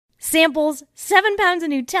Samples, 7 pounds of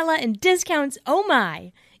Nutella, and discounts, oh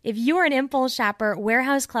my! If you're an impulse shopper,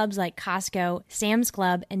 warehouse clubs like Costco, Sam's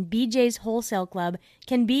Club, and BJ's Wholesale Club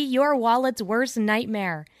can be your wallet's worst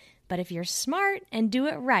nightmare. But if you're smart and do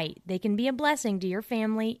it right, they can be a blessing to your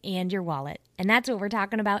family and your wallet. And that's what we're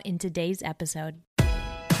talking about in today's episode.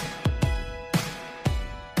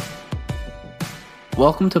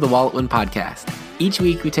 Welcome to the WalletWin podcast. Each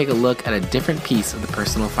week we take a look at a different piece of the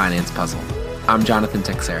personal finance puzzle. I'm Jonathan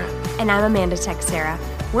Texera. And I'm Amanda Texera.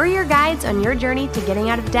 We're your guides on your journey to getting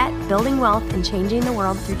out of debt, building wealth, and changing the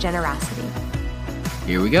world through generosity.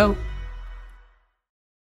 Here we go.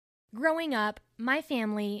 Growing up, my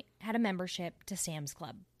family had a membership to Sam's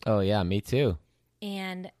Club. Oh yeah, me too.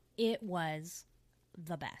 And it was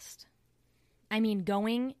the best. I mean,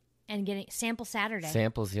 going and getting Sample Saturday.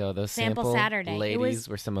 Samples, those sample Saturday ladies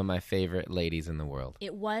were some of my favorite ladies in the world.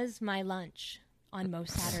 It was my lunch on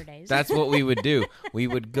most Saturdays. That's what we would do. We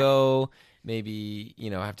would go, maybe,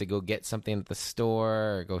 have to go get something at the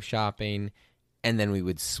store or go shopping, and then we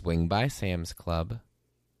would swing by Sam's Club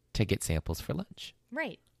to get samples for lunch.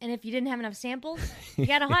 Right. And if you didn't have enough samples, you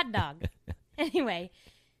got a hot dog. Anyway,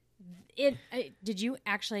 did you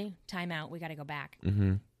actually, time out, we got to go back.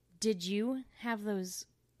 Mm-hmm. Did you have those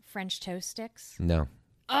French toast sticks? No.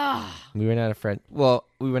 Oh. We were not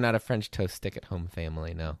a French toast stick at home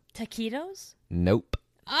family, no. Taquitos? Nope.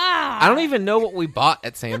 Ah. I don't even know what we bought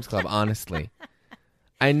at Sam's Club, honestly.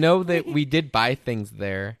 I know that we did buy things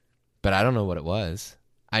there, but I don't know what it was.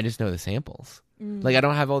 I just know the samples. Like, I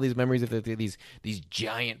don't have all these memories of these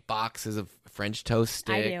giant boxes of French toast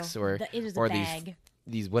sticks or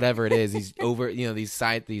these whatever it is, these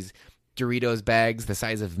these Doritos bags the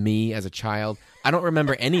size of me as a child. I don't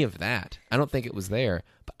remember any of that. I don't think it was there,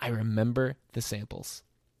 but I remember the samples.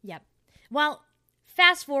 Yep. Well,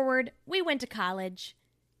 fast forward, we went to college.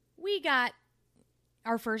 We got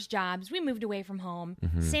our first jobs. We moved away from home.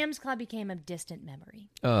 Mm-hmm. Sam's Club became a distant memory.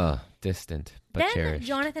 Distant, but then cherished.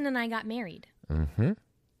 Jonathan and I got married. Mm-hmm.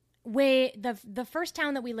 The first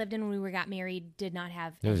town that we lived in when we got married did not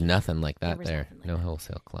have... There was nothing like that there. Like no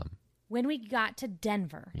wholesale club. When we got to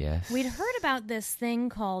Denver, yes, we'd heard about this thing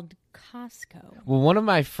called Costco. Well, one of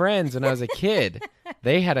my friends, when I was a kid,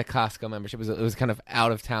 they had a Costco membership. It was kind of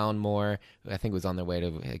out of town more. I think it was on their way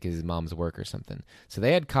to his mom's work or something. So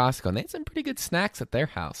they had Costco, and they had some pretty good snacks at their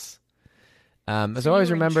house. So I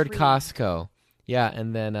always remembered intrigued. Costco. Yeah,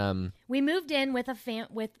 and then we moved in with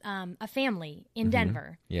a family in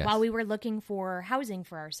Denver while we were looking for housing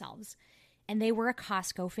for ourselves, and they were a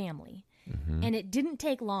Costco family. Mm-hmm. And it didn't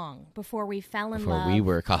take long before we fell in love. Before we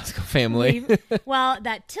were a Costco family.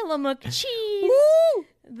 That Tillamook cheese, Woo!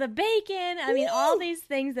 The bacon, I mean, all these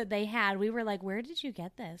things that they had. We were like, where did you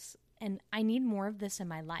get this? And I need more of this in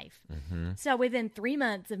my life. Mm-hmm. So within 3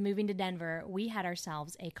 months of moving to Denver, we had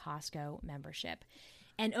ourselves a Costco membership.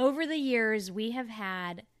 And over the years, we have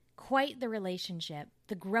had quite the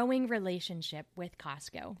growing relationship with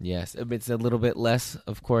Costco. Yes, it's a little bit less,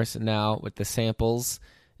 of course, now with the samples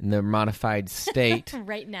in the modified state.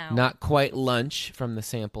 Right now. Not quite lunch from the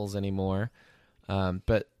samples anymore.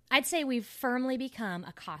 But I'd say we've firmly become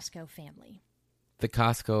a Costco family. The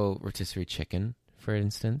Costco rotisserie chicken, for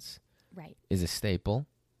instance, right, is a staple.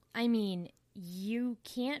 I mean, you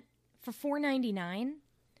can't, for $4.99,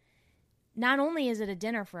 not only is it a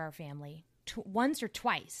dinner for our family, once or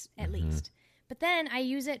twice at least, but then I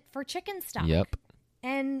use it for chicken stock. Yep.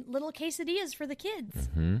 And little quesadillas for the kids.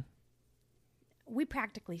 Mm-hmm. We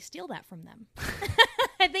practically steal that from them.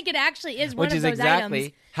 I think it actually is one of those items. Which is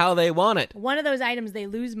exactly how they want it. One of those items they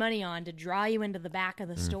lose money on to draw you into the back of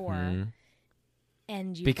the store.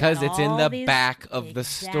 And because it's in the back of the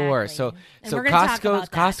store. So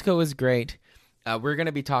Costco is great. We're going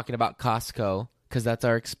to be talking about Costco because that's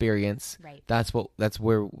our experience. Right. That's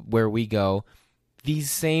where we go.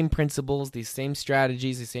 These same principles, these same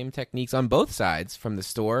strategies, these same techniques on both sides, from the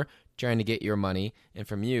store trying to get your money and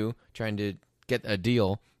from you trying to get a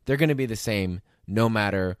deal, they're going to be the same no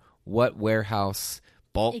matter what warehouse,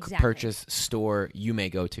 bulk purchase store you may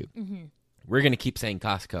go to. Mm-hmm. We're going to keep saying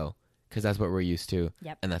Costco because that's what we're used to,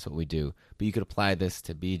 and that's what we do. But you could apply this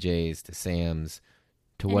to BJ's, to Sam's,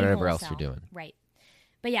 to whatever else you're doing. Right.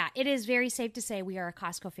 But yeah, it is very safe to say we are a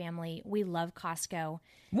Costco family. We love Costco.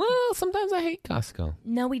 Well, sometimes I hate Costco.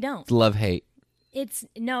 No, we don't. It's love-hate. It's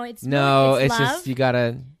love, just you got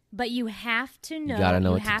to... But you have to know.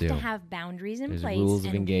 You have to have boundaries in place. Rules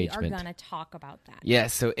of engagement. We are going to talk about that.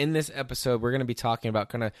 Yes. So in this episode, we're going to be talking about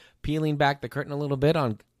kind of peeling back the curtain a little bit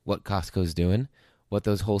on what Costco's doing, what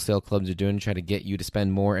those wholesale clubs are doing to try to get you to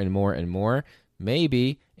spend more and more and more.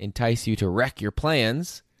 Maybe entice you to wreck your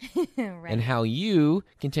plans Right. and how you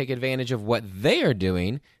can take advantage of what they are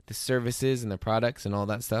doing, the services and the products and all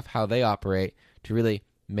that stuff, how they operate to really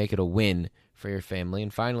make it a win for your family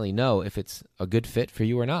and finally know if it's a good fit for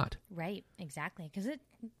you or not. Right, exactly. Because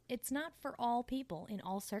it's not for all people in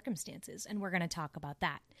all circumstances, and we're going to talk about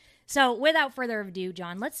that. So without further ado,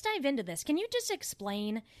 John, let's dive into this. Can you just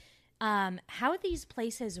explain how these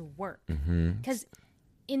places work? Because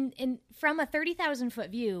in from a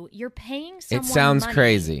 30,000-foot view, you're paying someone It sounds money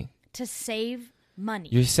crazy. to save money.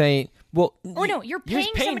 You're saying, well, or no, you're paying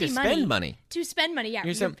somebody to spend money. To spend money, yeah.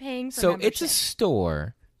 You're paying for So membership. it's a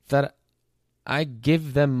store that I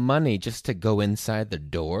give them money just to go inside the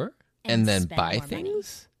door and then buy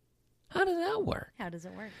things? How does that work? How does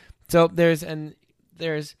it work? So there's a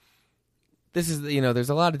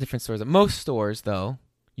lot of different stores. Most stores, though,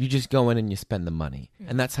 you just go in and you spend the money.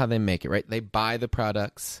 And that's how they make it, right? They buy the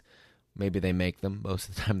products. Maybe they make them. Most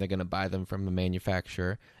of the time they're going to buy them from the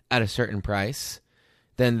manufacturer at a certain price.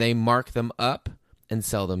 Then they mark them up and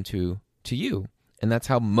sell them to you. And that's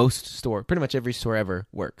how pretty much every store ever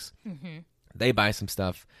works. They buy some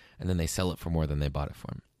stuff, and then they sell it for more than they bought it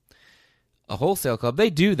for. A wholesale club, they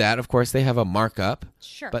do that. Of course, they have a markup.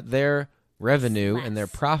 Sure. But their revenue and their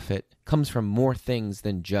profit comes from more things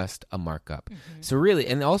than just a markup. So really,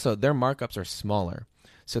 and also their markups are smaller.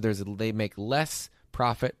 So they make less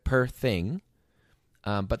profit per thing,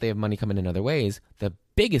 but they have money coming in other ways. The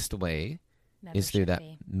biggest way is through that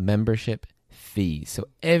membership fee. So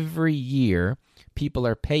every year, people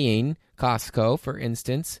are paying Costco, for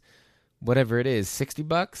instance, whatever it is, $60,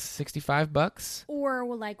 $65, or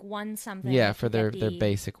like one something. Yeah, for their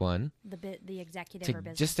basic one, the executive or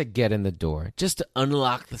business, just to get in the door, just to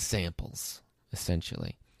unlock the samples,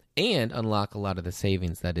 essentially, and unlock a lot of the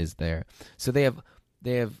savings that is there. So they have.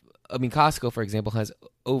 I mean, Costco, for example, has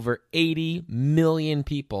over 80 million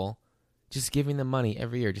people just giving them money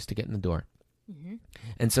every year just to get in the door.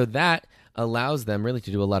 And so that allows them really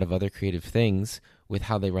to do a lot of other creative things with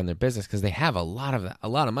how they run their business because they have a lot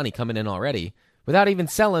of money coming in already without even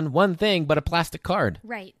selling one thing but a plastic card.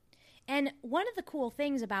 Right. And one of the cool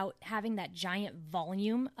things about having that giant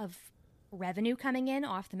volume of revenue coming in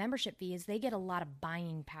off the membership fee is they get a lot of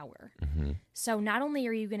buying power. So not only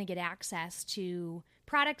are you going to get access to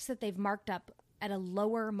products that they've marked up at a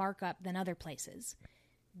lower markup than other places,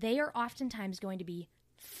 they are oftentimes going to be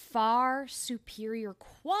far superior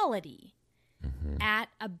quality at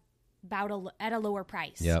a lower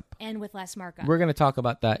price. Yep. And with less markup. We're going to talk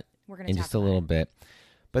about that in just a little bit.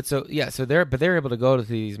 But they're able to go to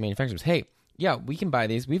these manufacturers. Hey, yeah, we can buy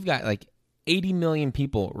these. We've got like 80 million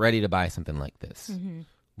people ready to buy something like this.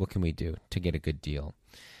 What can we do to get a good deal?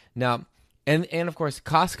 Now, and of course,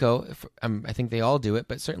 Costco, I think they all do it,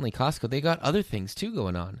 but certainly Costco, they got other things too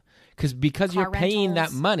going on. Because you're paying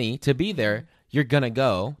that money to be there, you're going to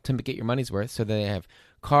go to get your money's worth. So they have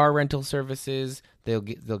car rental services. They'll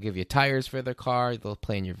give you tires for their car. They'll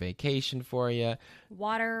plan your vacation for you.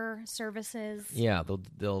 Water services. Yeah,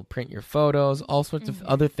 they'll print your photos, all sorts of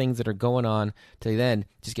other things that are going on to then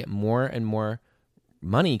just get more and more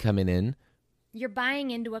money coming in. You're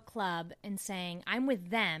buying into a club and saying, I'm with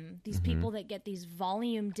them, these people that get these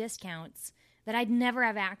volume discounts that I'd never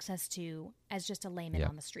have access to as just a layman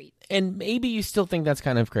on the street. And maybe you still think that's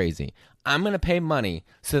kind of crazy. I'm going to pay money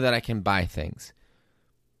so that I can buy things.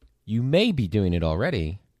 You may be doing it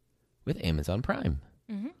already with Amazon Prime.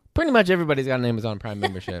 Pretty much everybody's got an Amazon Prime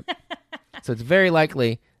membership. So it's very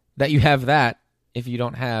likely that you have that if you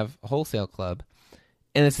don't have a wholesale club.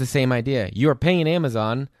 And it's the same idea. You're paying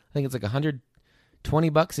Amazon, I think it's like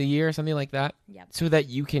 $120 a year or something like that, so that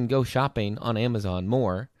you can go shopping on Amazon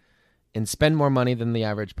more and spend more money than the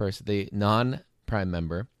average person, the non-Prime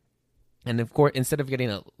member. And of course, instead of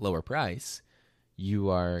getting a lower price, you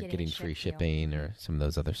are getting free shipping or some of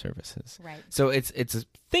those other services. Right. So it's a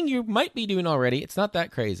thing you might be doing already. It's not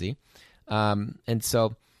that crazy. And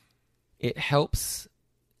so it helps.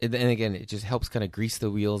 And again, it just helps kind of grease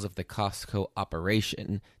the wheels of the Costco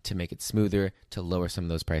operation to make it smoother, to lower some of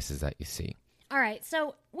those prices that you see. All right.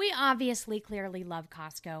 So we obviously clearly love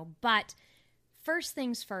Costco, but first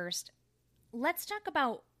things first, let's talk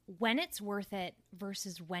about when it's worth it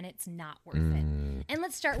versus when it's not worth it. And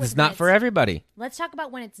let's start with it's not for everybody. Let's talk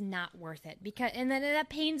about when it's not worth it, and then that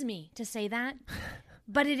pains me to say that,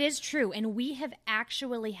 but it is true. And we have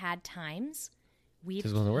actually had times we've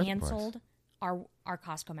canceled our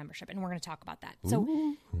Costco membership, and we're going to talk about that.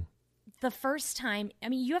 So the first time, I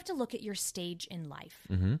mean, you have to look at your stage in life.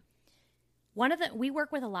 We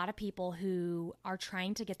work with a lot of people who are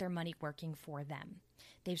trying to get their money working for them.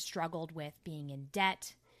 They've struggled with being in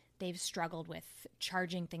debt. They've struggled with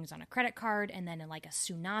charging things on a credit card, and then in like a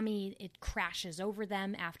tsunami, it crashes over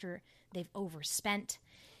them after they've overspent.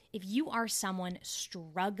 If you are someone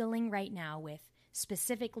struggling right now with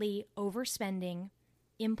specifically overspending,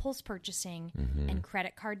 impulse purchasing, and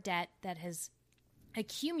credit card debt that has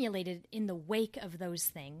accumulated in the wake of those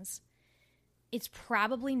things, it's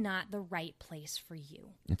probably not the right place for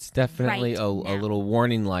you. It's definitely right a now. little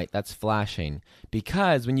warning light that's flashing,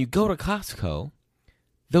 because when you go to Costco,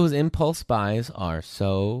 those impulse buys are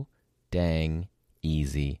so dang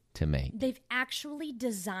easy to make. They've actually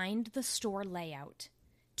designed the store layout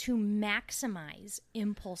to maximize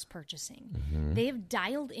impulse purchasing. They've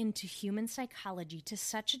dialed into human psychology to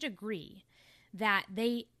such a degree that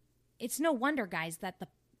it's no wonder, guys, that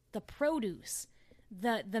the produce,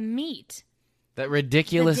 the meat, that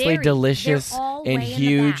ridiculously the dairy, delicious they're all and way in the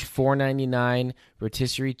huge back. $4.99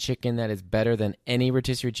 rotisserie chicken that is better than any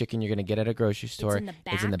rotisserie chicken you're going to get at a grocery store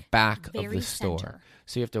is in the back of very the store. center.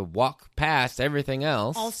 So you have to walk past everything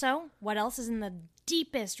else. Also, what else is in the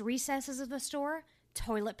deepest recesses of the store?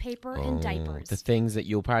 Toilet paper and diapers. The things that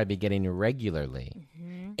you'll probably be getting regularly.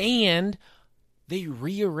 And they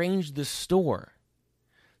rearranged the store.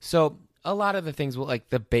 So a lot of the things, like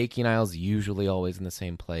the baking aisle's usually always in the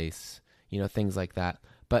same place, things like that.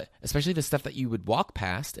 But especially the stuff that you would walk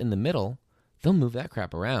past in the middle, they'll move that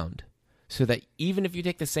crap around. So that even if you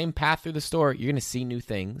take the same path through the store, you're going to see new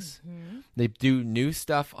things. They do new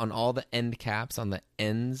stuff on all the end caps, on the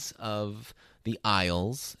ends of the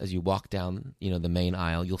aisles. As you walk down, the main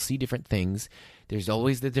aisle, you'll see different things. There's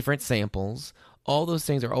always the different samples. All those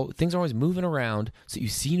things are always moving around, so you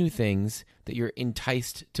see new things that you're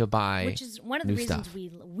enticed to buy. Which is one of the reasons stuff.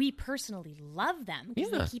 we personally love them,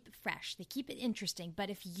 because Yeah. they keep it fresh, they keep it interesting. But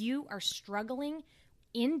if you are struggling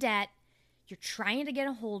in debt, you're trying to get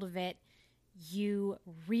a hold of it, you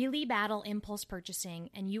really battle impulse purchasing,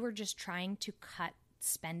 and you are just trying to cut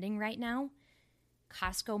spending right now,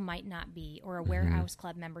 Costco might not be, or a warehouse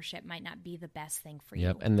club membership might not be the best thing for you.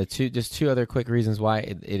 Yep, and just two other quick reasons why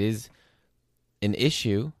it is an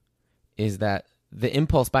issue is that the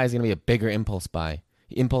impulse buy is going to be a bigger impulse buy.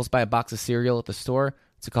 You impulse buy a box of cereal at the store,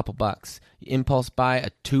 it's a couple bucks. You impulse buy a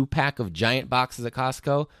 2-pack of giant boxes at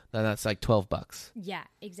Costco, then that's like $12. Yeah,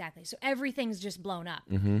 exactly. So everything's just blown up.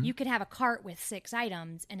 You could have a cart with 6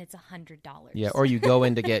 items and it's $100. Yeah, or you go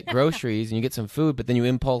in to get groceries and you get some food, but then you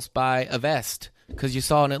impulse buy a vest because you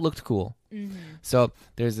saw it and it looked cool. So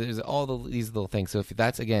there's all these little things. So if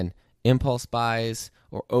that's, again, impulse buys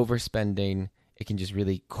or overspending, it can just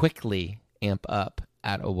really quickly amp up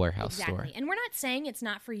at a warehouse store. And we're not saying it's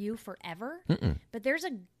not for you forever, but there's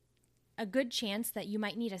a good chance that you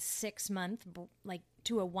might need a 6-month, like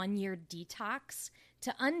to a 1-year detox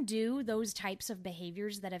to undo those types of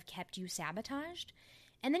behaviors that have kept you sabotaged.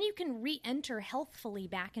 And then you can re-enter healthfully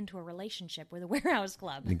back into a relationship with a warehouse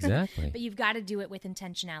club. Exactly. But you've got to do it with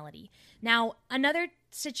intentionality. Now, another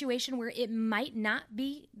situation where it might not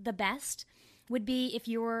be the best would be if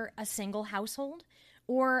you're a single household,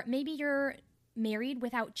 or maybe you're married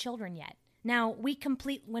without children yet. Now,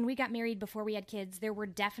 when we got married before we had kids, there were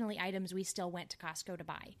definitely items we still went to Costco to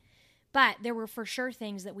buy. But there were for sure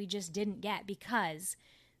things that we just didn't get because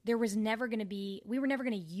we were never going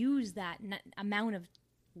to use that amount of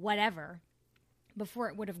whatever before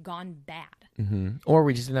it would have gone bad. Or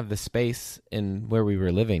we just didn't have the space in where we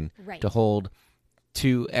were living to hold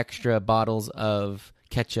 2 extra bottles of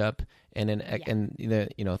ketchup and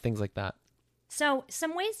things like that. So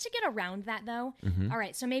some ways to get around that, though. All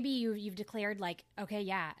right, so maybe you've declared like, okay,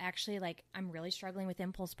 yeah, actually, like I'm really struggling with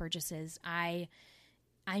impulse purchases. I'm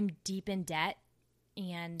deep in debt,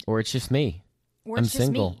 or it's just me. I'm just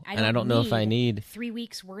single, me. and I don't know if I need 3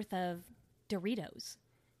 weeks worth of Doritos.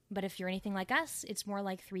 But if you're anything like us, it's more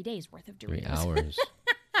like 3 days worth of Doritos. 3 hours,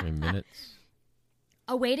 3 minutes.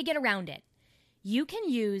 A way to get around it: you can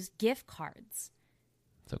use gift cards.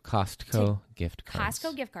 So Costco gift cards.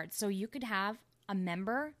 Costco gift cards. So you could have a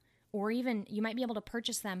member, or even you might be able to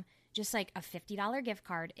purchase them just like a $50 gift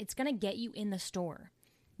card. It's going to get you in the store.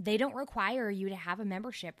 They don't require you to have a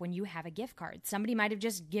membership when you have a gift card. Somebody might have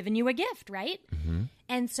just given you a gift, right?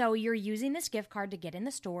 And so you're using this gift card to get in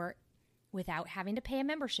the store without having to pay a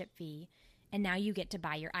membership fee, and now you get to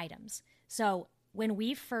buy your items. So when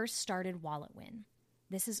we first started WalletWin,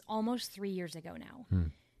 this is almost 3 years ago now,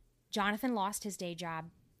 Jonathan lost his day job.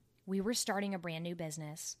 We were starting a brand new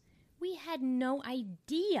business. We had no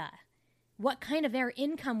idea what kind of our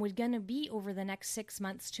income was going to be over the next 6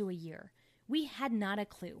 months to a year. We had not a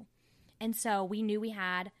clue. And so we knew we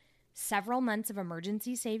had several months of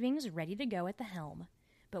emergency savings ready to go at the helm.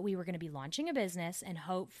 But we were going to be launching a business, and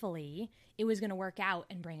hopefully it was going to work out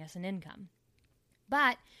and bring us an income.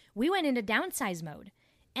 But we went into downsize mode.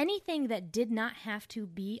 Anything that did not have to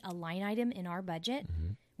be a line item in our budget,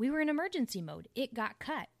 we were in emergency mode. It got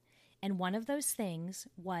cut. And one of those things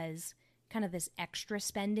was kind of this extra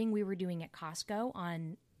spending we were doing at Costco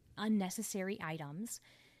on unnecessary items.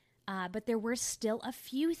 But there were still a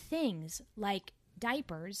few things like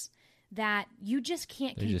diapers that you just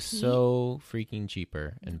can't compete. They're just so freaking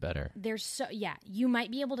cheaper and better. You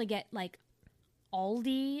might be able to get like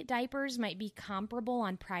Aldi diapers might be comparable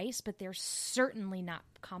on price, but they're certainly not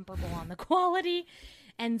comparable on the quality.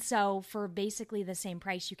 And so for basically the same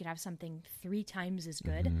price, you could have something 3 times as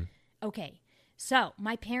good. Okay. So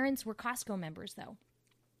my parents were Costco members though.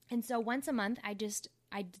 And so once a month, I'd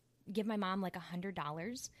give my mom like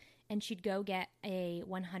 $100 and she'd go get a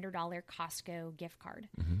 $100 Costco gift card.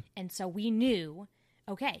 And so we knew,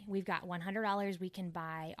 okay, we've got $100. We can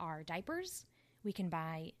buy our diapers. We can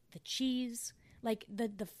buy the cheese. Like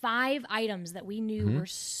the 5 items that we knew were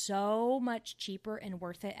so much cheaper and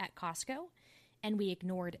worth it at Costco, and we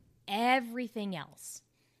ignored everything else.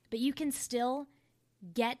 But you can still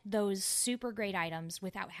get those super great items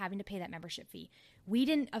without having to pay that membership fee. We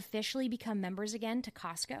didn't officially become members again to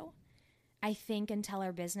Costco, I think, until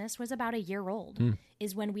our business was about a year old,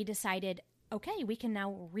 is when we decided, okay, we can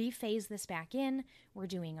now rephase this back in. We're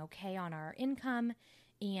doing okay on our income,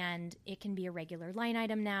 and it can be a regular line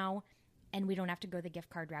item now. And we don't have to go the gift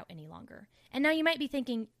card route any longer. And now you might be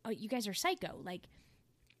thinking, oh, you guys are psycho. Like,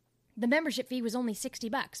 the membership fee was only $60.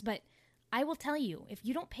 But I will tell you, if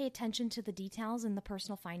you don't pay attention to the details in the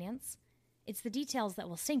personal finance, it's the details that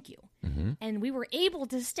will sink you. And we were able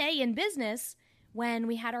to stay in business when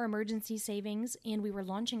we had our emergency savings and we were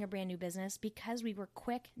launching a brand new business because we were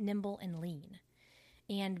quick, nimble, and lean.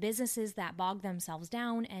 And businesses that bog themselves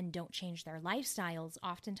down and don't change their lifestyles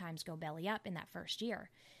oftentimes go belly up in that first year.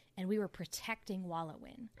 And we were protecting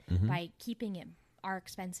WalletWin by keeping our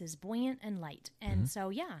expenses buoyant and light. And so,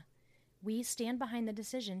 yeah, we stand behind the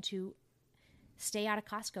decision to stay out of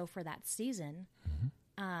Costco for that season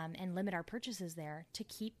and limit our purchases there to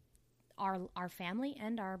keep our family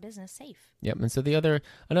and our business safe. Yep. And so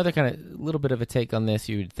another kind of little bit of a take on this,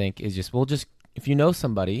 you would think, is just if you know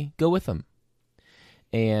somebody, go with them.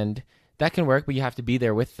 And that can work, but you have to be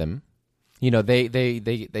there with them. You know,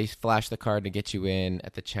 they flash the card to get you in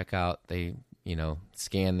at the checkout. They,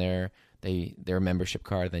 scan their membership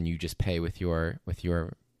card, then you just pay with your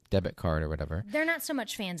debit card or whatever. They're not so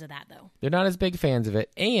much fans of that, though. They're not as big fans of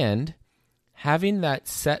it. And having that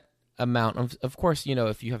set amount of course,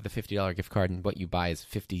 if you have the $50 gift card and what you buy is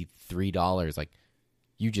 $53, like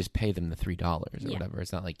you just pay them the $3 or whatever.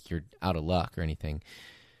 It's not like you're out of luck or anything.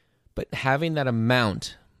 But having that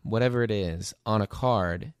amount, whatever it is, on a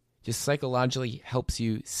card just psychologically helps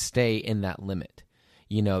you stay in that limit.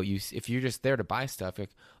 If you're just there to buy stuff, you're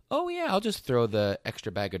like, oh yeah, I'll just throw the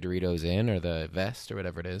extra bag of Doritos in or the vest or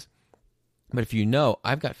whatever it is. But if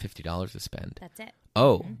I've got $50 to spend. That's it.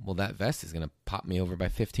 Oh, well, that vest is going to pop me over by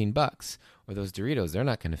 $15, or those Doritos, they're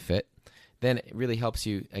not going to fit. Then it really helps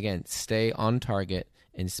you, again, stay on target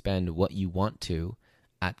and spend what you want to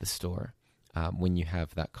at the store. When you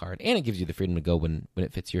have that card. And it gives you the freedom to go when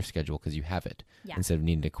it fits your schedule because you have it. Yeah. Instead of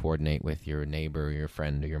needing to coordinate with your neighbor or your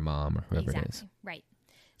friend or your mom or whoever it is. Right.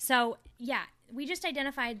 So, yeah, we just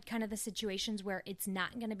identified kind of the situations where it's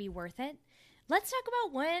not going to be worth it. Let's talk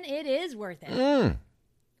about when it is worth it.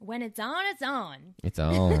 When it's on, it's on. It's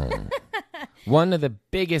on. One of the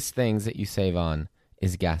biggest things that you save on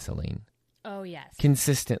is gasoline. Oh, yes.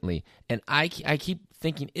 Consistently. And I keep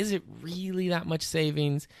thinking, is it really that much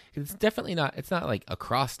savings? It's definitely not. It's not like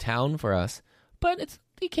across town for us, but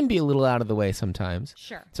it can be a little out of the way sometimes.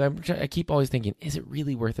 Sure. So I keep always thinking, is it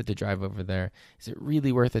really worth it to drive over there? Is it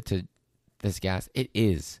really worth it to this gas? It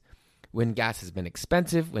is. When gas has been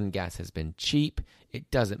expensive, when gas has been cheap, it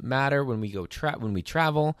doesn't matter. When we go when we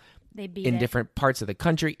travel in different parts of the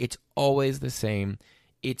country, it's always the same.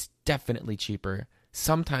 It's definitely cheaper.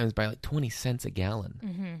 Sometimes by like 20 cents a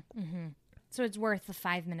gallon. So it's worth the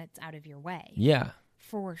 5 minutes out of your way. Yeah.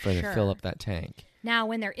 For sure. To fill up that tank. Now,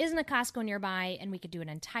 when there isn't a Costco nearby, and we could do an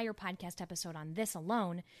entire podcast episode on this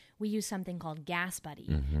alone, we use something called Gas Buddy,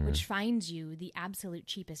 which finds you the absolute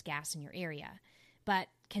cheapest gas in your area. But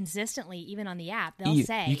consistently, even on the app, they'll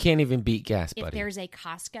say... You can't even beat Gas Buddy. If there's a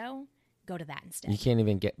Costco, go to that instead.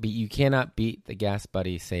 You cannot beat the Gas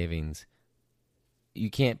Buddy savings. You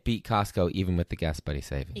can't beat Costco even with the Gas Buddy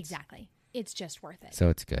savings. Exactly. It's just worth it. So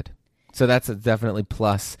it's good. So that's a definitely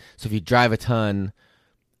plus. So if you drive a ton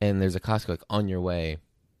and there's a Costco on your way,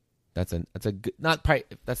 that's a good,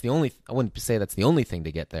 that's the only, I wouldn't say that's the only thing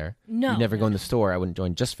to get there. No. You never go in the store. I wouldn't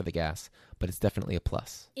join just for the gas, but it's definitely a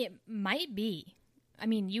plus. It might be. I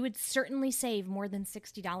mean, you would certainly save more than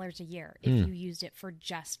 $60 a year if you used it for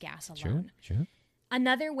just gas alone. True.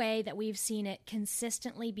 Another way that we've seen it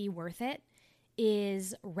consistently be worth it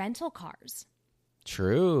is rental cars.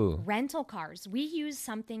 True. Rental cars. We use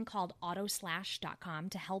something called autoslash.com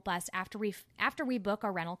to help us after we book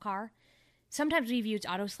a rental car. Sometimes we've used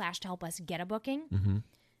autoslash to help us get a booking.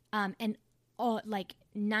 And like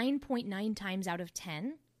 9.9 times out of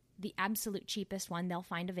 10, the absolute cheapest one they'll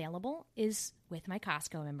find available is with my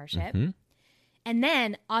Costco membership. And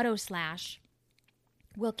then autoslash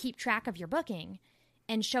will keep track of your booking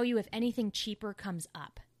and show you if anything cheaper comes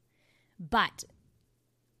up. But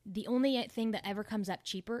the only thing that ever comes up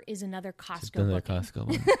cheaper is another Costco Another booking. Costco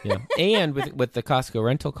one. Yeah. And with the Costco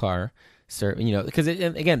rental car, because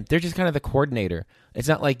again, they're just kind of the coordinator. It's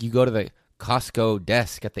not like you go to the Costco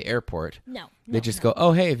desk at the airport. No. They just go,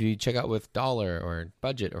 oh, hey, if you check out with Dollar or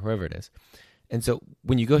Budget or whoever it is. And so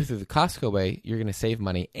when you go through the Costco way, you're going to save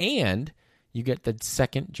money and you get the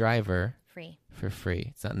second driver for free.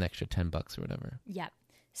 It's not an extra $10 or whatever. Yep.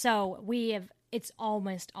 So it's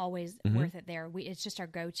almost always worth it there. It's just our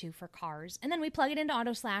go-to for cars. And then we plug it into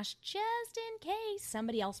autoslash just in case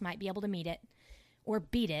somebody else might be able to meet it or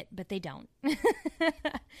beat it, but they don't.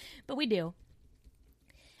 But we do.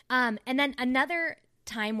 And then another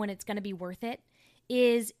time when it's going to be worth it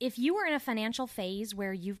is if you are in a financial phase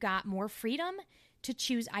where you've got more freedom to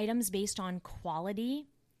choose items based on quality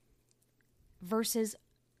versus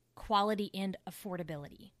quality and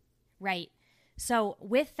affordability, right? So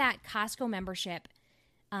with that Costco membership,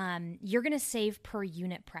 you're going to save per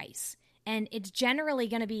unit price. And it's generally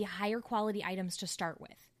going to be higher quality items to start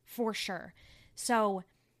with, for sure. So,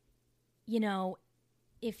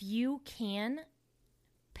 if you can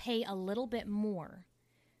pay a little bit more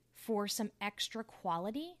for some extra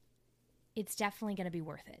quality, it's definitely going to be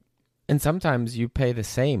worth it. And sometimes you pay the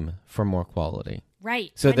same for more quality.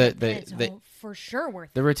 Right. So it's for sure worth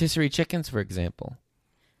it. The rotisserie chickens, for example.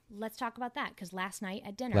 Let's talk about that, because last night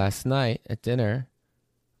at dinner,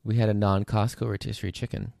 we had a non-Costco rotisserie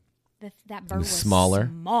chicken. That bird was smaller.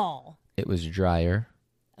 Small. It was drier.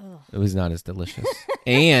 Ugh. It was not as delicious.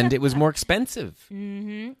 And it was more expensive.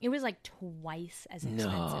 Mm-hmm. It was like twice as expensive.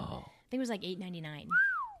 No. I think it was like $8.99.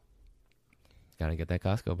 Gotta get that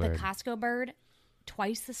Costco bird. The Costco bird,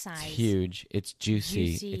 twice the size. It's huge. It's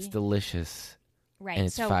juicy. It's delicious. Right. And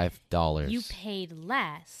it's so $5. You paid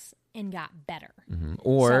less and got better. Mm-hmm.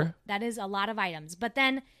 Or so that is a lot of items. But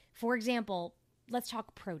then, for example, let's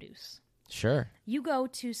talk produce. Sure. You go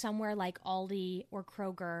to somewhere like Aldi or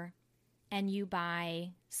Kroger and you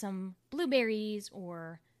buy some blueberries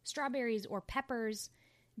or strawberries or peppers,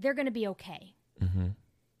 they're going to be okay. Mm-hmm.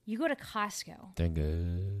 You go to Costco. They're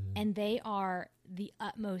good. And they are the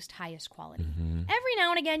utmost highest quality. Mm-hmm. Every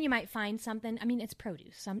now and again, you might find something. I mean, it's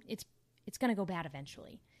produce. It's going to go bad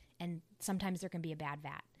eventually. And sometimes there can be a bad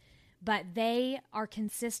vat. But they are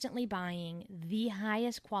consistently buying the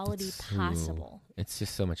highest quality possible. It's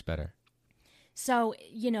just so much better. So,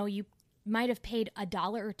 you might have paid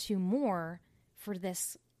 $1 or $2 more for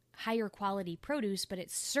this higher quality produce, but it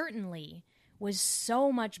certainly was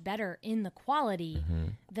so much better in the quality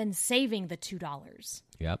than saving the $2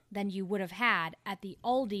 than you would have had at the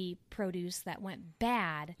Aldi produce that went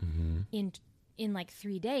bad in like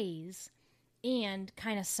 3 days and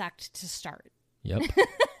kind of sucked to start. Yep.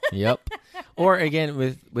 Yep. Or again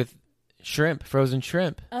with shrimp, frozen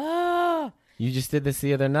shrimp. Oh. You just did this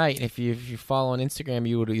the other night. If you follow on Instagram,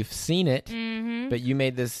 you've seen it. Mm-hmm. But you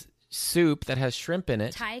made this soup that has shrimp in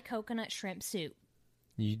it. Thai coconut shrimp soup.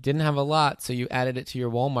 You didn't have a lot, so you added it to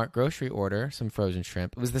your Walmart grocery order, some frozen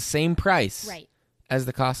shrimp. It was the same price as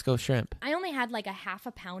the Costco shrimp. I only had like a half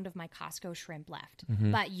a pound of my Costco shrimp left.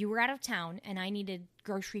 But you were out of town, and I needed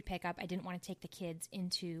grocery pickup. I didn't want to take the kids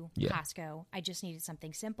into Costco. I just needed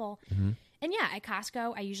something simple. And at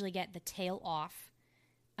Costco, I usually get the tail off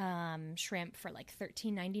shrimp for like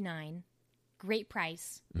 $13.99. Great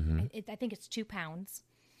price. I think it's 2 pounds.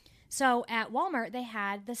 So at Walmart, they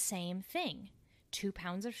had the same thing. 2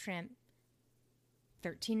 pounds of shrimp,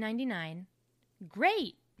 $13.99.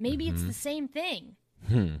 Great. Maybe it's the same thing.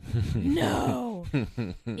 No.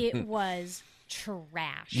 It was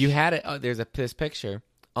trash. You had it. Oh, there's this picture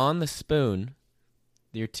on the spoon.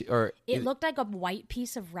 It looked like a white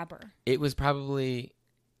piece of rubber. It was probably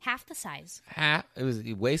half the size. It was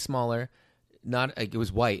way smaller. It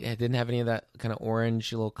was white. It didn't have any of that kind of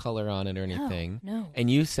orange little color on it or anything. No. And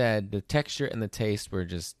you said the texture and the taste were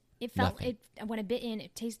just nothing. When I bit in,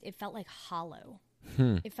 it felt like hollow.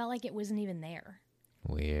 It felt like it wasn't even there.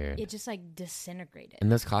 Weird. It just like disintegrated.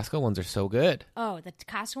 And those Costco ones are so good. Oh, the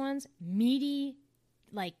Costco ones, meaty,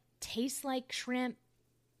 like taste like shrimp,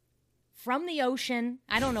 from the ocean.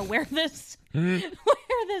 I don't know where this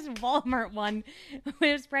Walmart one, it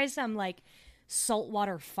was probably some like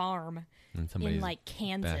saltwater farm in like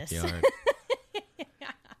Kansas.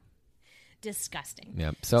 Disgusting.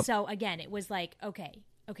 Yep. So again, it was like, okay,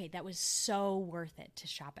 that was so worth it to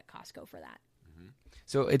shop at Costco for that.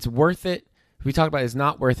 So it's worth it. We talked about it's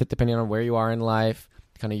not worth it depending on where you are in life,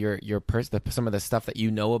 kind of some of the stuff that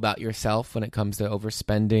you know about yourself when it comes to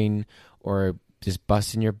overspending or just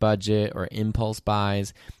busting your budget or impulse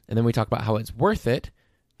buys. And then we talk about how it's worth it.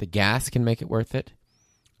 The gas can make it worth it.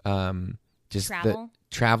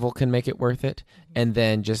 Travel can make it worth it. And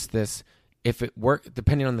then just this, if it work,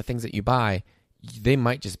 depending on the things that you buy, they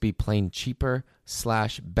might just be plain cheaper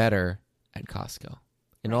 / better at Costco.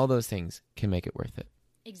 And all those things can make it worth it.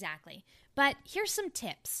 Exactly. But here's some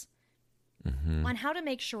tips on how to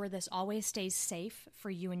make sure this always stays safe for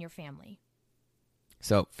you and your family.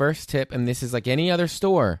 So first tip, and this is like any other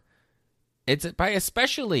store, it's probably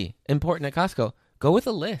especially important at Costco, go with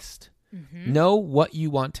a list. Know what you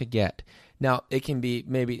want to get. Now, it can be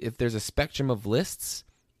maybe if there's a spectrum of lists,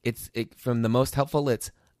 from the most helpful, it's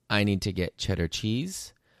I need to get cheddar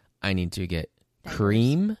cheese, I need to get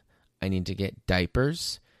cream, I need to get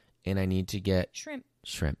diapers, and I need to get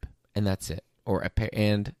shrimp, and that's it. Or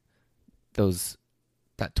and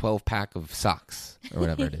that 12-pack of socks or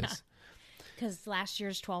whatever it is. Because last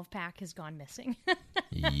year's 12-pack has gone missing.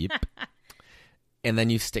 Yep. And then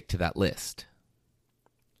you stick to that list.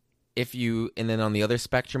 And then on the other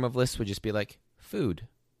spectrum of lists would just be like food.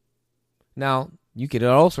 Now, you could get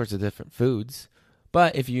all sorts of different foods,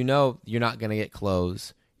 but if you know you're not going to get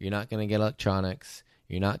clothes, you're not going to get electronics,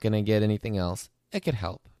 you're not going to get anything else, it could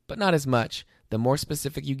help, but not as much. The more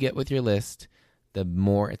specific you get with your list, the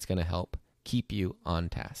more it's going to help keep you on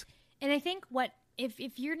task. And I think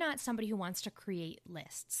if you're not somebody who wants to create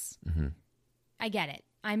lists, I get it.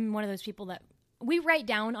 I'm one of those people that we write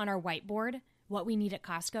down on our whiteboard what we need at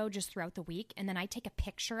Costco just throughout the week, and then I take a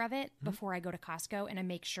picture of it before I go to Costco, and I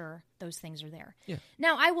make sure those things are there. Yeah.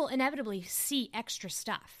 Now, I will inevitably see extra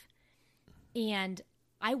stuff, and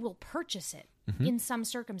I will purchase it in some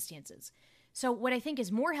circumstances. So what I think is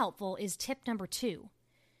more helpful is tip number 2.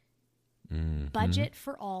 Budget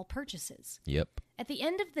for all purchases. Yep. At the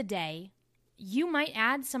end of the day, you might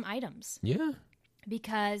add some items. Yeah.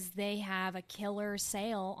 Because they have a killer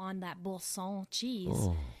sale on that Boursin cheese.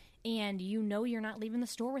 Oh. And you know you're not leaving the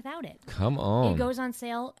store without it. Come on. It goes on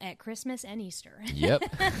sale at Christmas and Easter. Yep.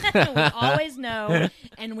 We always know,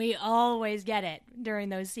 and we always get it during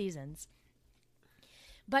those seasons.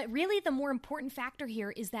 But really the more important factor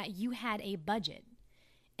here is that you had a budget.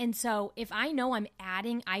 And so if I know I'm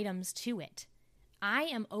adding items to it, I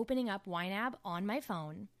am opening up YNAB on my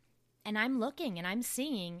phone, and I'm looking and I'm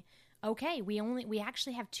seeing, okay, we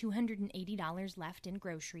actually have $280 left in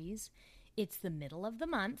groceries. It's the middle of the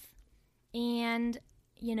month, and,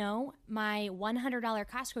 my $100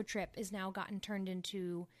 Costco trip is now gotten turned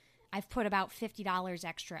into, I've put about $50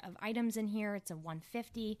 extra of items in here. It's a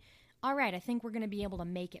 $150. All right, I think we're going to be able to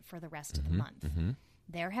make it for the rest of the month.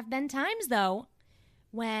 There have been times, though,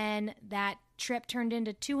 when that trip turned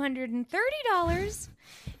into $230,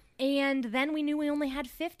 and then we knew we only had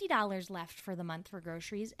 $50 left for the month for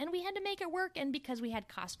groceries, and we had to make it work, and because we had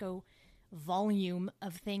Costco volume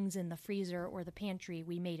of things in the freezer or the pantry,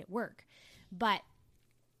 we made it work. But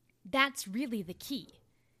that's really the key.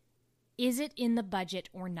 Is it in the budget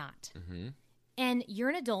or not? And you're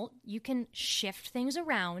an adult. You can shift things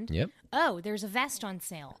around. Yep. Oh, there's a vest on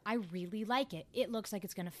sale. I really like it. It looks like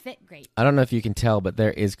it's going to fit great. I don't know if you can tell, but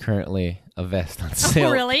there is currently a vest on sale.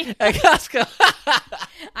 Oh, really? At Costco.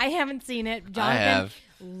 I haven't seen it. Jonathan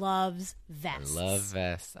loves vests. I love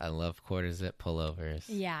vests. I love quarter zip pullovers.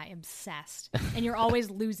 Yeah, obsessed. And you're always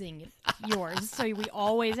losing yours, so we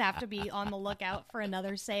always have to be on the lookout for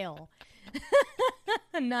another sale.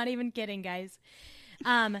 I'm not even kidding, guys.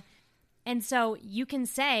 And so you can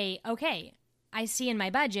say, okay, I see in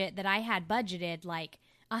my budget that I had budgeted like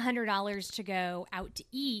 $100 to go out to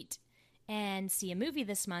eat and see a movie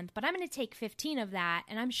this month, but I'm going to take 15 of that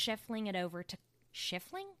and I'm shuffling it over to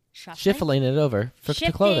Shuffling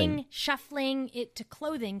it to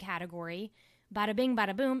clothing category. Bada bing,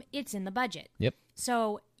 bada boom. It's in the budget. Yep.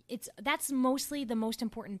 So that's mostly the most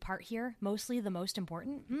important part here. Mostly the most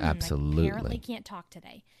important. Absolutely. I apparently can't talk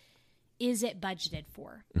today. Is it budgeted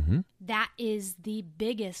for? That is the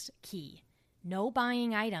biggest key. No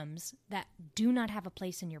buying items that do not have a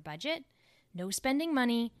place in your budget. No spending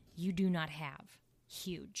money you do not have.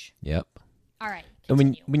 Huge. Yep. All right.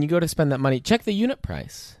 Continue. And when you go to spend that money, check the unit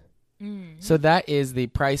price. So that is the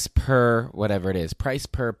price per whatever it is. Price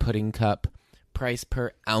per pudding cup. Price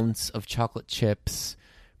per ounce of chocolate chips.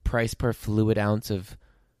 price per fluid ounce of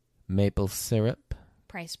maple syrup,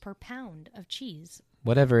 price per pound of cheese,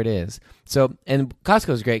 whatever it is. So, and Costco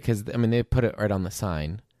is great because, I mean, they put it right on the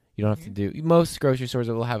sign. You don't have to do, most grocery stores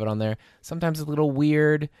will have it on there. Sometimes it's a little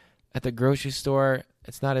weird at the grocery store.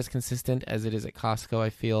 It's not as consistent as it is at Costco, I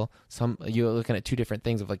feel. You're looking at two different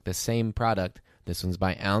things of like the same product. This one's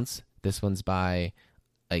by ounce. This one's by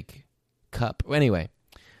like cup. Anyway,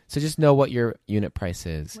 so just know what your unit price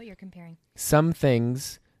is. What you're comparing. Some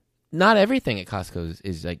things, not everything at Costco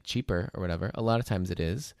is like cheaper or whatever. A lot of times it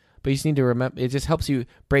is. But you just need to remember, it just helps you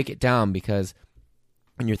break it down because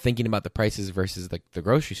when you're thinking about the prices versus the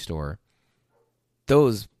grocery store,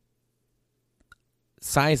 those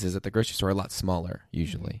sizes at the grocery store are a lot smaller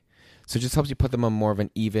usually. So it just helps you put them on more of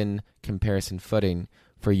an even comparison footing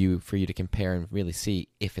for you to compare and really see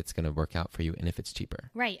if it's going to work out for you and if it's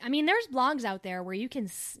cheaper. Right. I mean, there's blogs out there where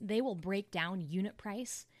they will break down unit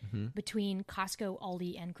price between Costco,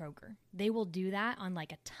 Aldi, and Kroger. They will do that on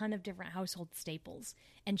like a ton of different household staples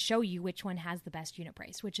and show you which one has the best unit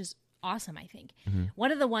price, which is awesome, I think.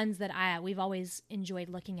 One of the ones that we've always enjoyed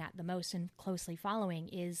looking at the most and closely following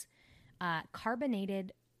is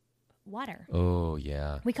carbonated water. Oh,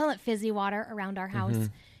 yeah. We call it fizzy water around our house.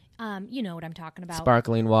 You know what I'm talking about.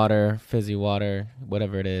 Sparkling water, fizzy water,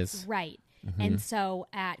 whatever it is. Right. And so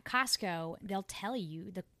at Costco, they'll tell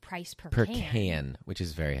you the price per can, which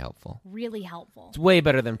is very helpful. Really helpful. It's way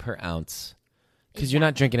better than per ounce because you're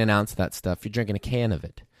not drinking an ounce of that stuff. You're drinking a can of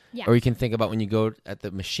it. Yeah. Or you can think about when you go at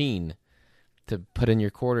the machine to put in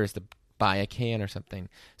your quarters to buy a can or something.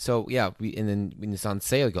 So yeah, and then when it's on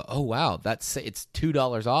sale, you go, oh wow, it's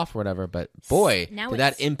 $2 off or whatever. But boy, did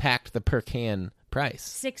that impact the per can price.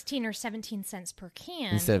 16 or 17 cents per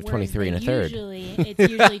can instead of 23 and a third.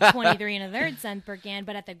 It's usually 23 and a third cents per can,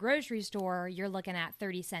 but at the grocery store, you're looking at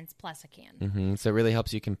 30 cents plus a can. So it really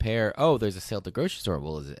helps you compare. Oh, there's a sale at the grocery store.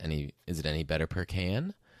 Well, is it any better per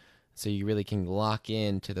can? So you really can lock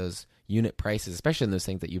into those unit prices, especially in those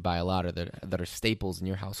things that you buy a lot or that are staples in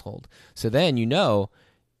your household. So then you know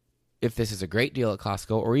if this is a great deal at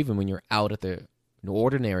Costco or even when you're out at the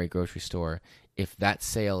ordinary grocery store, if that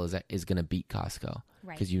sale is going to beat Costco.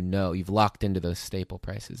 Right. Because you know you've locked into those staple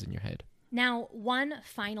prices in your head. Now, one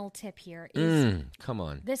final tip here is... come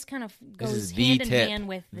on. This kind of goes hand in hand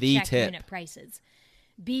with the check unit prices.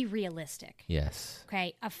 Be realistic. Yes.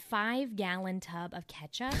 Okay, a 5-gallon tub of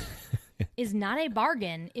ketchup is not a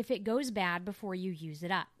bargain if it goes bad before you use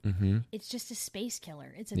it up. It's just a space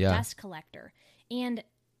killer. It's a dust collector. And,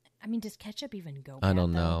 I mean, does ketchup even go bad, I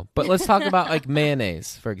don't know. But let's talk about, like,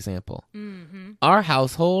 mayonnaise, for example. Our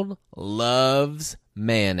household loves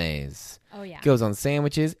mayonnaise. Oh, yeah. It goes on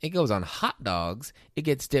sandwiches. It goes on hot dogs. It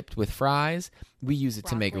gets dipped with fries. We use it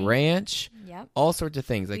to make ranch. Yep. All sorts of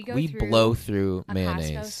things. Like, we blow through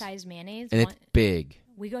mayonnaise. Costco-sized mayonnaise. And it's big.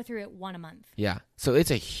 We go through it one a month. Yeah. So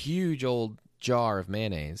it's a huge old jar of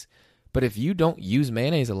mayonnaise. But if you don't use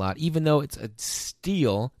mayonnaise a lot, even though it's a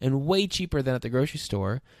steal and way cheaper than at the grocery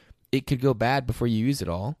store, it could go bad before you use it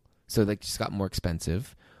all. So it just got more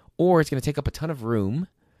expensive. Or it's going to take up a ton of room.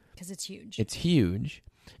 Because it's huge. It's huge.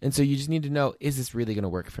 And so you just need to know, is this really going to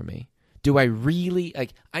work for me? Do I really,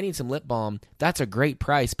 I need some lip balm. That's a great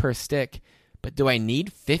price per stick. But do I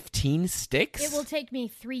need 15 sticks? It will take me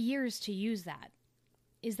 3 years to use that.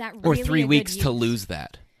 Is that really or 3 weeks to lose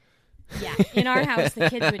that? Yeah. In our house, the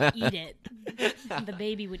kids would eat it. The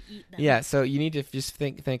baby would eat them. Yeah, so you need to just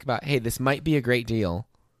think about, hey, this might be a great deal,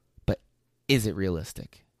 but is it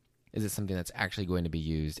realistic? Is it something that's actually going to be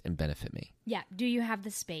used and benefit me? Yeah. Do you have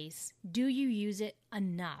the space? Do you use it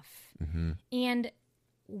enough? And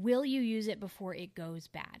will you use it before it goes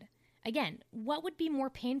bad? Again, what would be more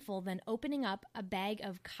painful than opening up a bag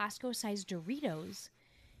of Costco-sized Doritos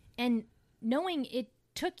and knowing it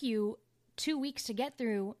took you 2 weeks to get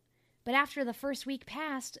through, but after the first week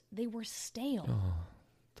passed, they were stale?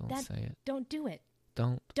 Oh, don't say it. Don't do it.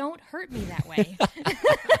 Don't hurt me that way.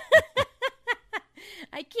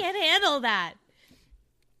 I can't handle that.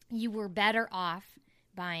 You were better off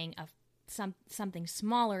buying something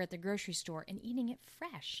smaller at the grocery store and eating it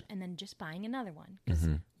fresh and then just buying another one. Because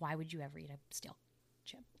why would you ever eat a stale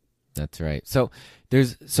chip? That's right. So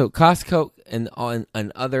Costco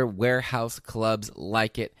and other warehouse clubs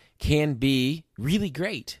like it can be really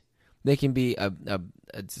great. They can be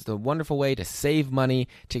it's a wonderful way to save money,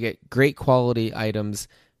 to get great quality items,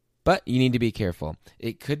 but you need to be careful.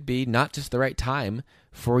 It could be not just the right time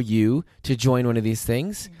for you to join one of these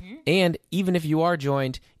things. And even if you are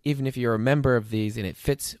joined, even if you're a member of these and it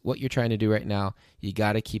fits what you're trying to do right now, you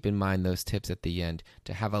got to keep in mind those tips at the end,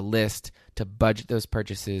 to have a list, to budget those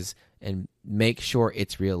purchases, and make sure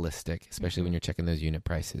it's realistic, especially when you're checking those unit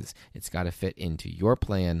prices. It's got to fit into your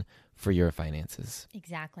plan for your finances.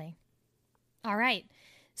 Exactly. All right.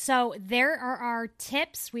 So there are our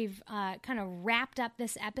tips. We've kind of wrapped up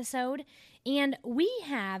this episode, and we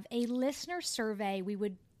have a listener survey we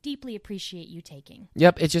would deeply appreciate you taking.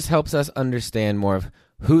 Yep, it just helps us understand more of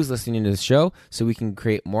who's listening to the show so we can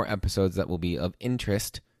create more episodes that will be of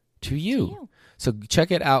interest to you. So check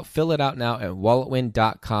it out. Fill it out now at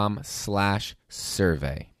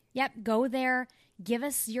walletwin.com/survey. Yep, go there. Give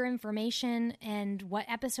us your information and what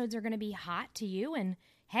episodes are going to be hot to you. And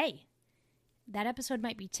hey, that episode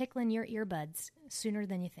might be tickling your earbuds sooner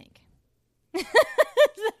than you think.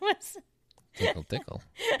 Tickle, tickle.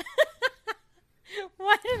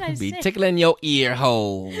 What did I say? Be tickling your ear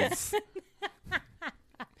holes.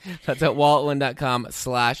 That's at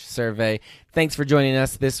walletwin.com/survey. Thanks for joining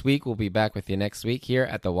us this week. We'll be back with you next week here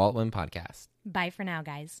at the WalletWin Podcast. Bye for now,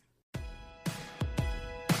 guys.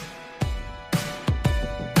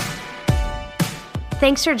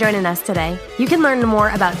 Thanks for joining us today. You can learn more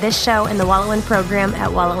about this show and the WalletWin program at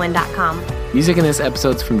WalletWin.com. Music in this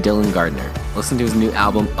episode's from Dylan Gardner. Listen to his new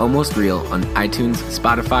album, Almost Real, on iTunes,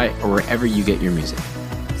 Spotify, or wherever you get your music.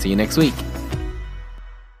 See you next week.